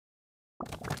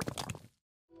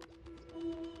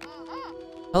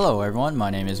Hello everyone, my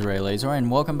name is Raylazor and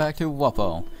welcome back to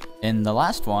Wuppo. In the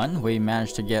last one, we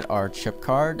managed to get our chip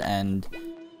card and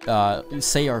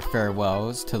say our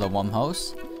farewells to the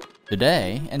Wumhouse.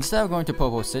 Today, instead of going to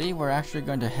Popocity, we're actually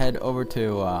going to head over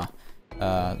to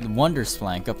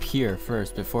Wondersplenk up here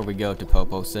first before we go to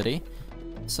Popocity.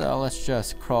 So let's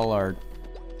just crawl our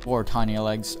 4 tiny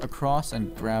legs across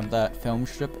and grab that film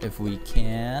strip if we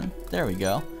can. There we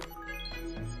go.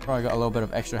 Probably got a little bit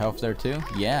of extra health there too.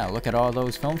 Yeah, look at all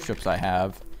those film strips I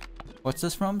have. What's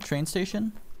this from? Train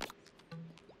station?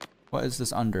 What is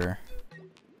this under?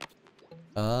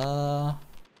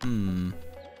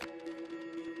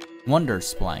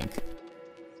 Wondersplenk.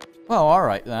 Well,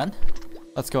 alright then.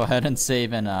 Let's go ahead and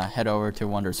save and head over to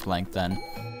Wondersplenk then,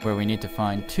 where we need to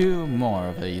find 2 more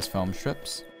of these film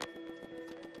strips.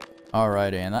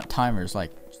 Alrighty, and that timer's like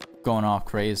going off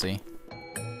crazy.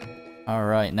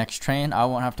 Alright, next train, I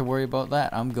won't have to worry about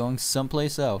that. I'm going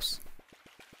someplace else.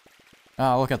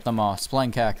 Ah, look at them all.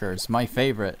 Splenk hackers, my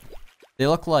favorite. They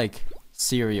look like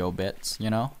cereal bits,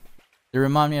 you know? They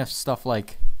remind me of stuff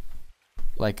like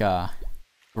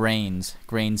grain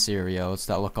cereals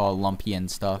that look all lumpy and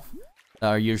stuff.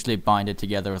 That are usually binded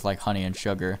together with like honey and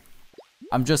sugar.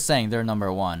 I'm just saying they're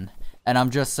 #1. And I'm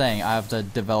just saying I have the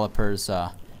developers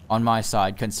on my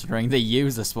side, considering they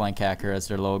use the Splenk hacker as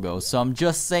their logo. So I'm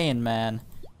just saying, man,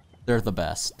 they're the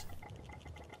best.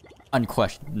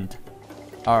 Unquestioned.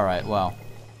 Alright, well.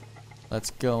 Let's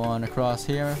go on across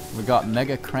here. We got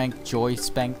Mega Crank, Joy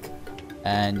Spank,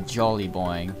 and Jolly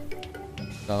Boing.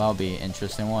 So that'll be an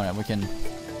interesting one. We can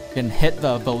hit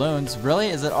the balloons.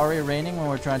 Really? Is it already raining when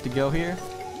we're trying to go here?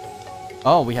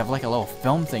 Oh, we have like a little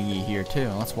film thingy here too.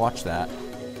 Let's watch that.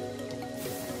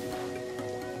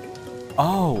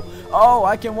 Oh,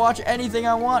 I can watch anything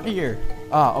I want here.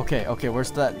 Ah, okay, where's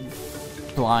that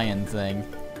lion thing?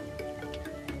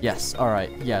 Yes, alright.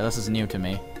 Yeah, this is new to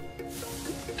me.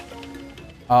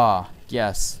 Ah,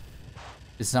 yes.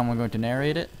 Is someone going to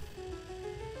narrate it?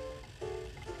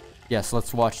 Yes,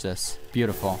 let's watch this.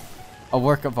 Beautiful. A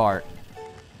work of art.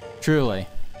 Truly.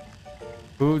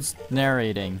 Who's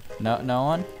narrating? No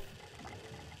one?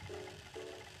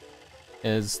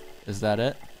 Is that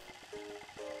it?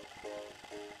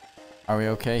 Are we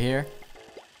okay here?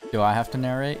 Do I have to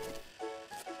narrate?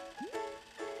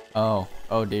 Oh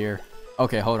dear.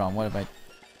 Okay, hold on. What have I...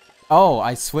 Oh,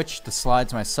 I switched the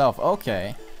slides myself.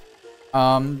 Okay.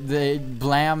 Blam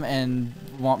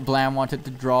wanted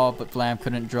to draw, but Blam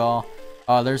couldn't draw.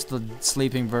 There's the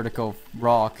sleeping vertical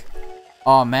rock.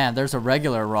 Oh man, there's a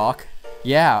regular rock.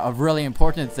 Yeah, a really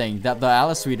important thing that the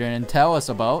Alice Suite didn't tell us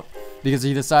about because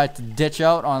he decided to ditch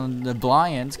out on the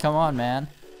Blyans. Come on, man.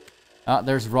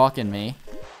 There's Rock in me.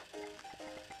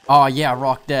 Oh yeah,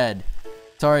 Rock dead.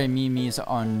 Sorry, memes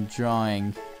on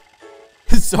drawing.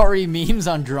 Sorry, memes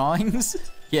on drawings?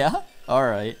 Yeah?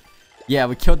 Alright. Yeah,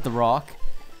 we killed the Rock.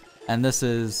 And this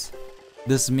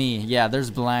me. Yeah,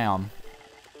 there's Blam.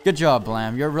 Good job,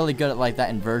 Blam. You're really good at like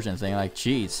that inversion thing. Like,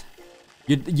 jeez.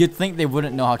 You'd think they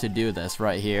wouldn't know how to do this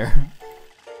right here.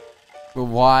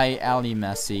 Why Ali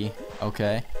Messi?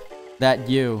 Okay. That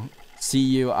you. See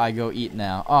you, I go eat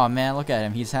now. Oh man, look at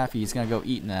him. He's happy. He's gonna go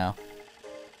eat now.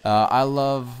 I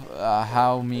love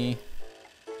how me.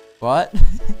 What?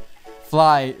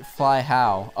 Fly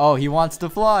how? Oh, he wants to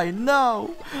fly.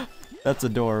 No! That's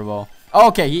adorable.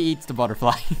 Okay, he eats the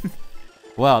butterfly.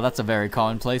 Well, that's a very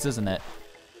commonplace, isn't it?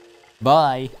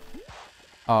 Bye.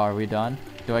 Oh, are we done?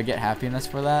 Do I get happiness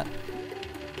for that?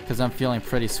 Because I'm feeling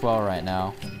pretty swell right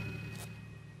now.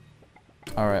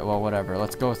 Alright, well, whatever.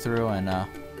 Let's go through and,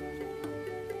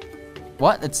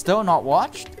 What? It's still not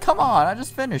watched? Come on, I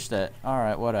just finished it.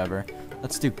 Alright, whatever.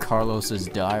 Let's do Carlos's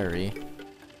diary.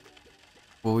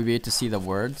 Will we be able to see the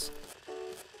words?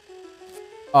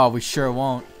 Oh, we sure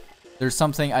won't. There's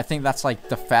something, I think that's like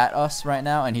the fat us right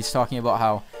now, and he's talking about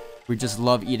how we just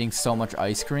love eating so much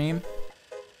ice cream.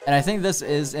 And I think this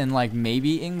is in like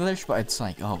maybe English, but it's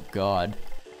like, oh god.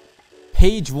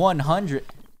 Page 100.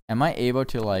 Am I able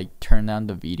to like turn down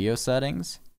the video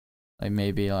settings? Like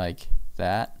maybe like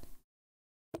that?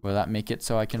 Will that make it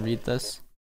so I can read this?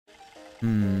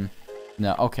 No,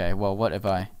 okay, well, what if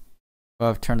I... Well,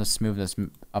 I've turned the smoothness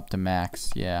up to max,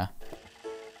 yeah.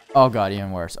 Oh god,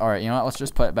 even worse. Alright, you know what, let's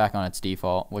just put it back on its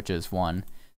default, which is 1.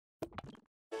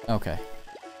 Okay.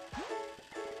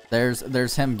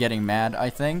 There's him getting mad, I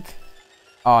think.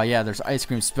 Oh yeah, there's ice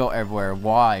cream spilt everywhere.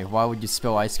 Why? Why would you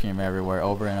spill ice cream everywhere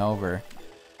over and over?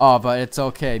 Oh, but it's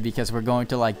okay, because we're going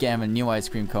to, like, get him a new ice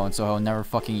cream cone, so he'll never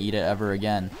fucking eat it ever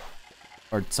again.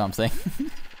 Or something.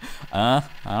 I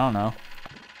don't know.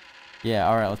 Yeah,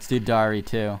 alright, let's do diary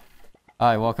too.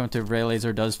 Hi, welcome to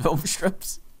Raylazor Does Film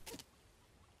Strips.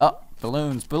 Oh,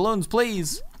 Balloons, balloons,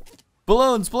 please.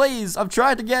 Balloons, please. I'm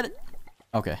trying to get it.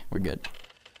 Okay, we're good.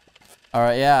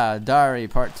 Alright, yeah, diary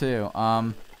part 2.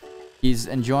 He's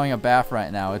enjoying a bath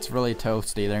right now. It's really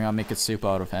toasty. They're gonna make a soup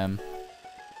out of him.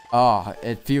 Oh,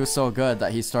 it feels so good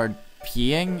that he started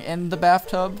peeing in the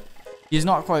bathtub. He's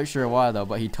not quite sure why though,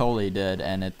 but he totally did,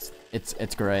 and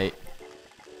it's great.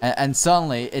 And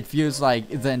suddenly it feels like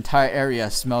the entire area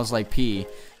smells like pee.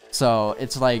 So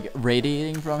it's like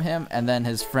radiating from him, and then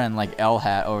his friend like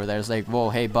L-Hat over there is like, whoa,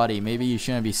 hey buddy, maybe you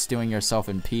shouldn't be stewing yourself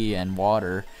in pee and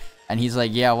water. And he's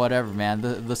like, yeah, whatever, man.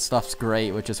 This stuff's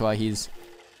great, which is why he's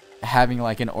having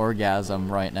like an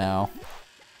orgasm right now.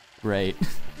 Great.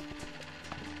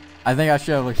 I think I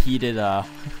should have heeded the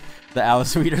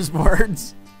Alice Weeder's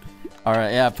words.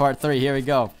 Alright, yeah, part 3, here we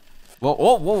go. Whoa,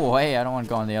 whoa, whoa, hey, I don't want to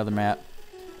go on the other map.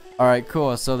 Alright,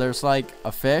 cool, so there's like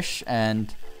a fish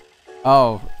and...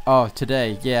 Oh,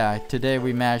 today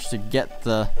we managed to get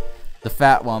the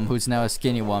fat one, who's now a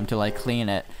skinny one, to like clean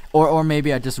it. Or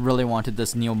maybe I just really wanted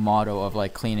this new motto of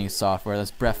like cleaning software,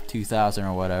 this Breath 2000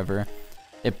 or whatever.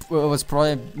 It was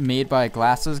probably made by a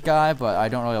glasses guy, but I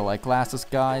don't really like glasses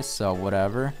guys, so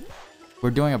whatever.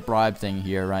 We're doing a bribe thing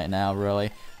here right now,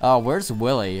 really. Oh, where's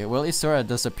Willy? Willy sort of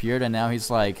disappeared, and now he's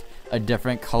like a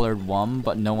different colored one,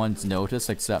 but no one's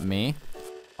noticed except me.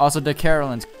 Also, the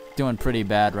Carolyn's doing pretty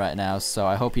bad right now, so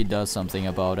I hope he does something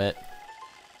about it.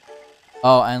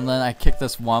 Oh, and then I kicked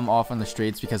this Wum off on the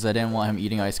streets because I didn't want him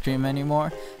eating ice cream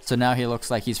anymore. So now he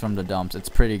looks like he's from the dumps. It's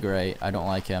pretty great. I don't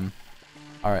like him.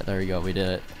 Alright, there we go. We did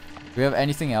it. Do we have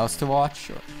anything else to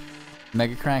watch?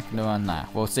 Mega Crank? No, nah.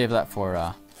 We'll save that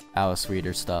for Alice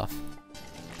Weeder stuff.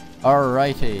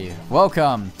 Alrighty.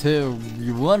 Welcome to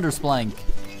Wondersplenk.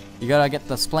 You gotta get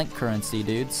the Splenk currency,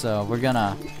 dude. So we're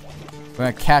gonna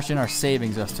cash in our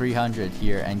savings of 300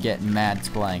 here and get mad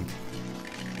Splenk.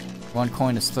 1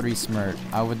 coin is 3 smirt.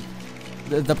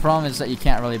 The problem is that you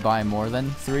can't really buy more than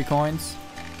 3 coins.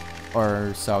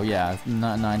 Or so, yeah,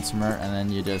 9 smirt, and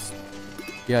then you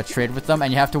gotta trade with them,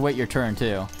 and you have to wait your turn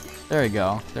too. There we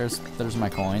go. There's my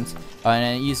coins. And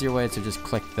an easier way is to just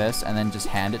click this and then just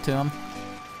hand it to him.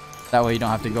 That way you don't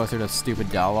have to go through the stupid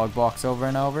dialogue box over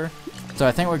and over. So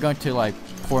I think we're going to like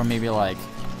pour maybe like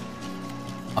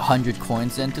 100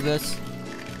 coins into this.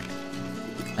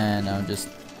 And I'm just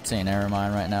saying error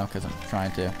mine right now because I'm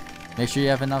trying to make sure you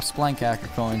have enough Splenk Hacker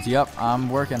coins. Yep, I'm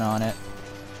working on it.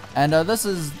 And this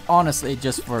is honestly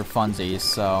just for funsies,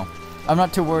 so I'm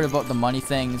not too worried about the money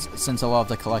things since a lot of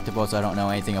the collectibles I don't know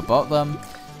anything about them.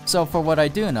 So for what I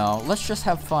do know, let's just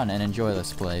have fun and enjoy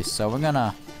this place. So we're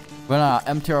gonna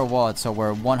empty our wallet so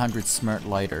we're 100 smirt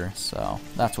lighter. So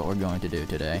that's what we're going to do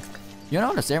today. You'll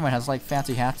notice everyone has like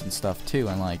fancy hats and stuff too,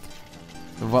 and like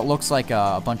what looks like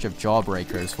a bunch of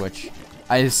jawbreakers, which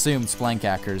I assume Splenk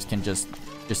hackers can just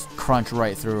crunch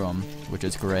right through them, which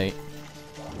is great.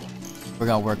 We're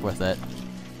gonna work with it.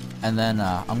 And then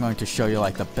I'm going to show you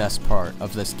like the best part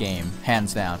of this game,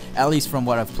 hands down. At least from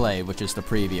what I've played, which is the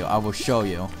preview. I will show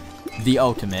you the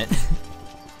ultimate.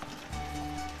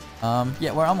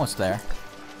 Yeah, we're almost there.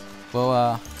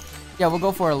 We'll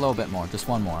go for a little bit more, just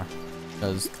one more.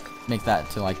 Because make that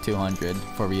to like 200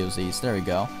 for realsies. There we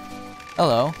go.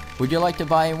 Hello, would you like to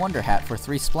buy a Wonder Hat for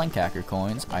 3 Splenk Hacker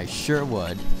coins? I sure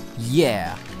would.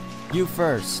 Yeah, you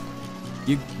first.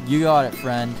 You got it,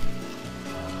 friend.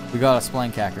 We got a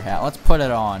Splenk Hacker hat. Let's put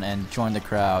it on and join the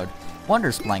crowd.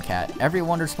 Wondersplenk hat. Every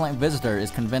Wondersplenk visitor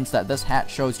is convinced that this hat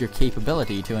shows your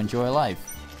capability to enjoy life.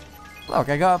 Look,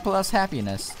 I got a plus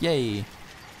happiness. Yay.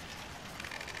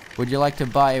 Would you like to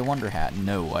buy a Wonder Hat?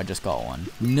 No, I just got one.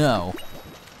 No.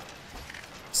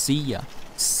 See ya.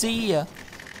 See ya.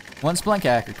 1 Splenk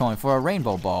Hacker coin for a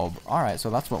rainbow bulb. Alright, so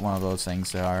that's what one of those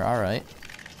things are. Alright.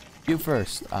 You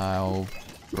first. I'll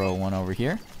throw one over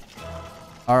here.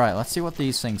 Alright, let's see what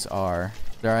these things are.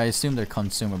 I assume they're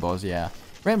consumables, yeah.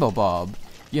 Rainbow bulb.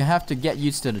 You have to get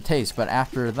used to the taste, but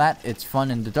after that, it's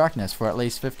fun in the darkness for at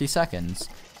least 50 seconds.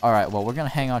 Alright, well, we're gonna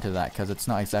hang on to that, because it's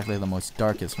not exactly the most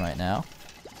darkest right now.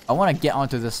 I want to get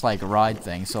onto this, like, ride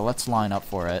thing, so let's line up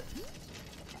for it.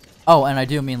 Oh, and I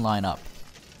do mean line up.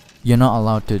 You're not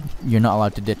allowed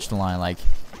to ditch the line, like,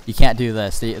 you can't do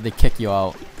this, they kick you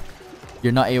out.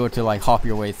 You're not able to, like, hop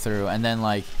your way through, and then,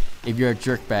 like, if you're a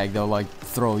jerkbag, they'll, like,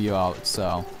 throw you out,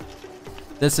 so.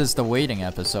 This is the waiting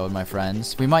episode, my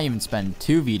friends. We might even spend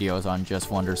 2 videos on just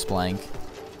Wondersplenk.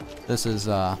 This is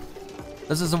a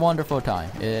wonderful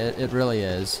time. It really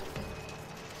is.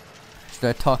 Should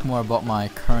I talk more about my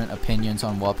current opinions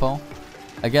on Wuppo?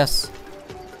 I guess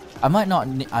I might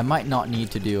not need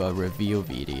to do a review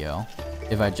video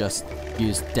if I just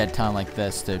use dead time like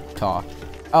this to talk.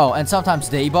 Oh, and sometimes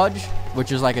they budge,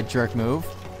 which is like a jerk move.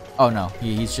 Oh no,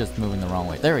 he's just moving the wrong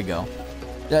way. There we go.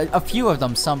 A few of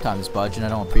them sometimes budge, and I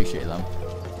don't appreciate them.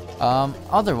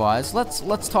 Otherwise,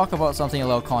 let's talk about something a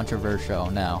little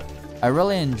controversial now. I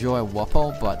really enjoy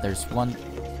Wuppo, but there's one...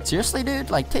 Seriously, dude?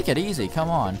 Like, take it easy, come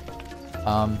on.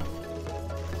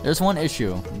 There's one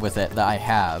issue with it that I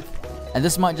have. And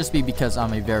this might just be because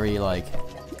I'm a very, like,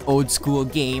 old school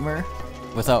gamer,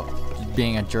 without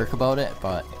being a jerk about it,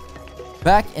 but...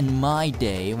 Back in my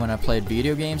day, when I played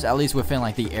video games, at least within,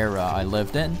 like, the era I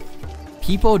lived in,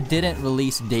 people didn't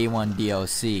release day one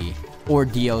DLC, or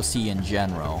DLC in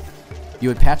general. You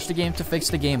would patch the game to fix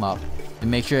the game up, and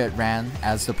make sure it ran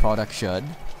as the product should,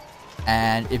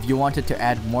 and if you wanted to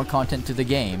add more content to the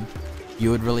game, you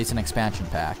would release an expansion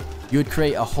pack. You would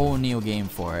create a whole new game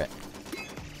for it.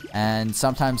 And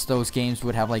sometimes those games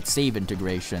would have like save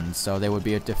integrations, so they would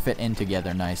be able to fit in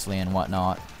together nicely and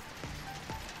whatnot.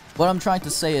 What I'm trying to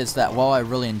say is that while I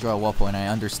really enjoy Wuppo and I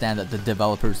understand that the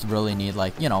developers really need,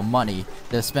 like, you know, money,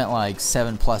 they've spent like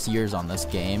 7+ years on this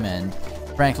game, and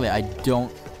frankly I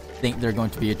don't think they're going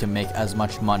to be able to make as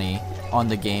much money on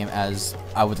the game as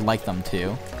I would like them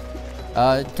to.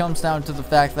 It comes down to the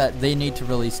fact that they need to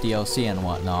release DLC and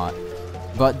whatnot.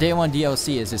 But day one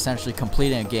DLC is essentially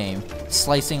completing a game,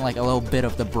 slicing like a little bit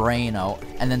of the brain out,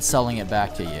 and then selling it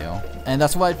back to you. And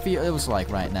that's what it was like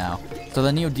right now. So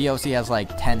the new DLC has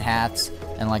like 10 hats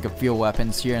and like a few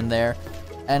weapons here and there.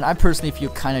 And I personally feel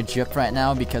kind of gypped right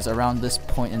now because around this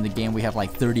point in the game we have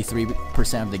like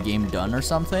 33% of the game done or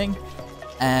something.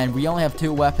 And we only have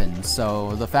 2 weapons,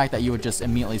 so the fact that you would just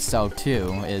immediately sell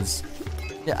 2 is...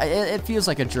 It feels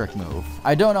like a jerk move.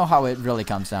 I don't know how it really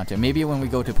comes down to. Maybe when we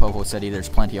go to Popocity there's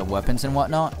plenty of weapons and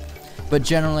whatnot. But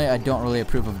generally I don't really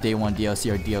approve of day one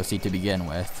DLC or DLC to begin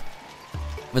with.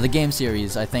 With a game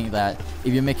series, I think that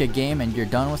if you make a game and you're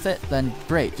done with it, then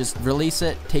great. Just release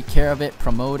it, take care of it,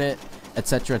 promote it,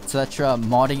 etc, etc.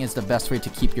 Modding is the best way to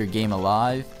keep your game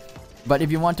alive. But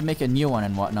if you want to make a new one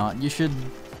and whatnot, you should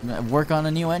work on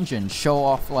a new engine, show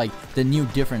off like the new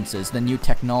differences, the new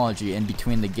technology in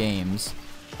between the games.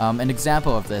 An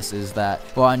example of this is that,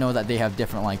 well, I know that they have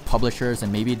different like publishers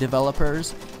and maybe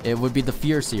developers. It would be the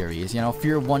Fear series. You know,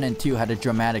 Fear 1 and 2 had a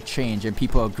dramatic change and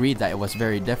people agreed that it was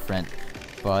very different.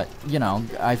 But, you know,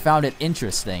 I found it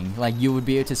interesting. Like, you would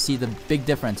be able to see the big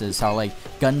differences, how like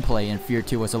gunplay in Fear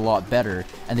 2 was a lot better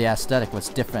and the aesthetic was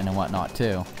different and whatnot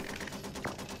too.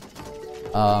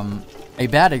 A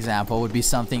bad example would be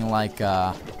something like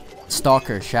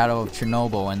Stalker, Shadow of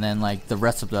Chernobyl, and then like the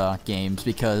rest of the games,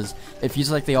 because it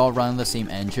feels like they all run on the same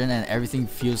engine and everything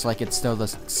feels like it's still the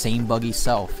same buggy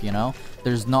self, you know?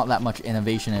 There's not that much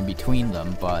innovation in between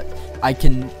them, but I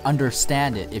can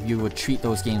understand it if you would treat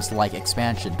those games like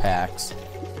expansion packs.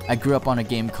 I grew up on a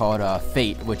game called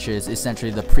Fate, which is essentially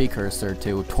the precursor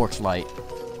to Torchlight,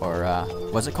 or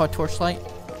was it called Torchlight?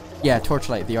 Yeah,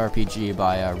 Torchlight, the RPG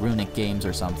by Runic Games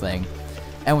or something.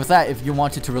 And with that, if you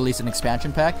wanted to release an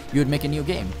expansion pack, you would make a new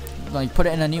game. Like, put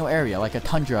it in a new area, like a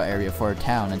tundra area for a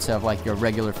town instead of like your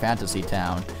regular fantasy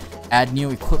town. Add new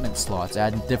equipment slots,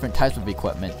 add different types of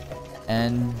equipment,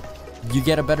 and you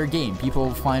get a better game.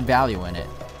 People find value in it.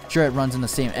 Sure, it runs in the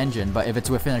same engine, but if it's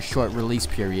within a short release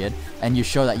period, and you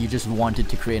show that you just wanted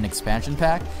to create an expansion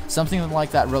pack, something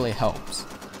like that really helps.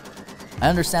 I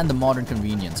understand the modern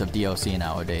convenience of DLC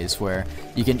nowadays, where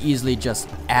you can easily just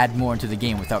add more into the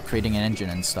game without creating an engine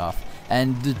and stuff.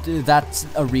 And that's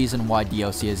a reason why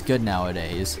DLC is good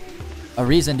nowadays. A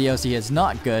reason DLC is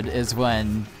not good is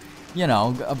when, you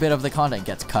know, a bit of the content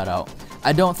gets cut out.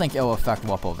 I don't think it will affect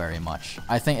Wuppo very much.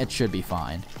 I think it should be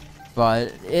fine.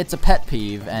 But it's a pet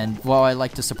peeve, and while I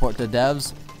like to support the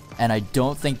devs, and I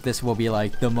don't think this will be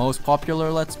like the most popular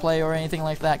Let's Play or anything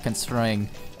like that, considering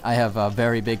I have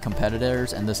very big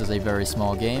competitors and this is a very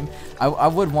small game, I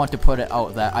would want to put it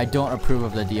out that I don't approve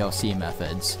of the DLC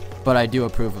methods, but I do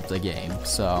approve of the game.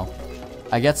 So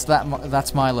I guess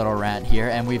that's my little rant here,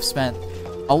 and we've spent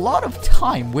a lot of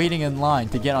time waiting in line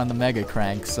to get on the Mega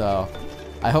Crank, so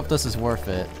I hope this is worth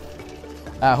it.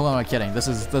 Who am I kidding? This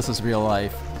is real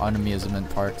life on amusement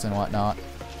parks and whatnot.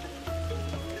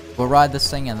 We'll ride this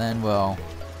thing and then we'll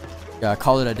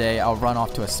call it a day. I'll run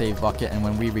off to a save bucket, and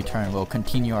when we return, we'll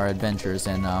continue our adventures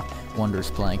in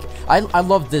Wondersplenk. I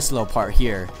love this little part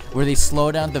here, where they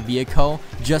slow down the vehicle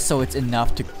just so it's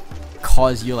enough to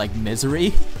cause you like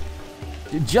misery.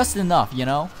 Just enough, you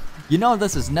know? You know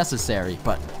this is necessary,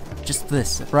 but just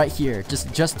this right here,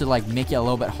 just to like make it a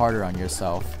little bit harder on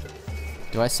yourself.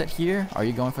 Do I sit here? Are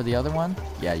you going for the other one?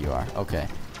 Yeah, you are. Okay.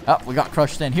 Oh, we got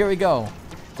crushed in. Here we go.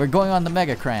 We're going on the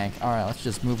Mega Crank. Alright, let's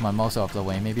just move my mouse off the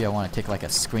way. Maybe I want to take like a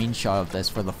screenshot of this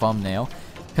for the thumbnail,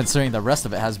 considering the rest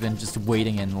of it has been just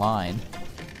waiting in line.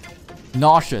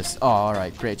 Nauseous. Oh,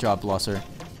 alright. Great job, Blusser.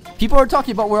 People are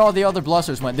talking about where all the other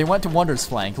Blussers went. They went to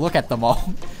Wondersplenk. Look at them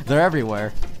all. They're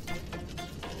everywhere.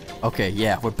 Okay,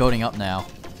 yeah, we're building up now.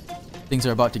 Things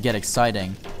are about to get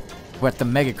exciting. We're at the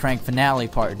Mega Crank finale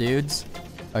part, dudes.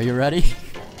 Are you ready?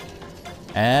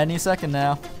 Any second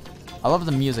now. I love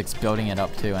the music's building it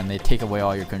up too, and they take away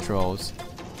all your controls.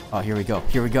 Oh, here we go.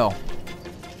 Here we go.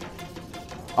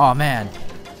 Oh, man.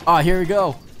 Oh, here we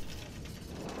go.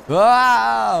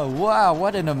 Wow! Wow,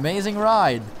 what an amazing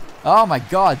ride. Oh my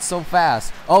god, so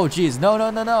fast. Oh, geez. No, no,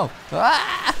 no, no.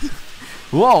 Ah!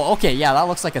 Whoa, okay, yeah, that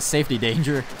looks like a safety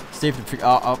danger. Safety.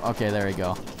 Oh, okay, there we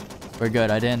go. We're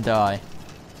good. I didn't die.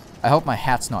 I hope my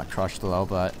hat's not crushed though,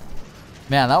 but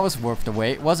man, that was worth the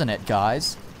wait, wasn't it,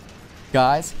 guys?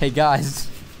 Guys, hey guys.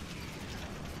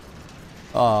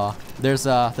 There's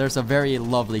a very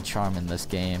lovely charm in this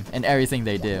game, and everything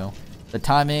they do. The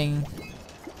timing,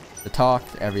 the talk,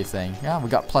 everything. Yeah, we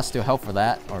got +2 health for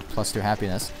that, or +2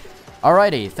 happiness.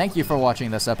 Alrighty, thank you for watching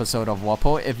this episode of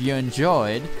Wuppo. If you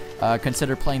enjoyed,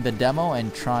 consider playing the demo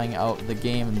and trying out the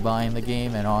game and buying the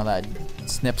game and all that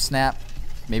snip snap.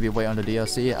 Maybe wait on the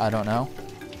DLC, I don't know.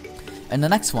 In the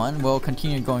next one, we'll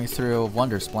continue going through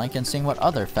Wondersplenk and seeing what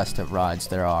other festive rides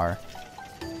there are.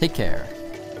 Take care.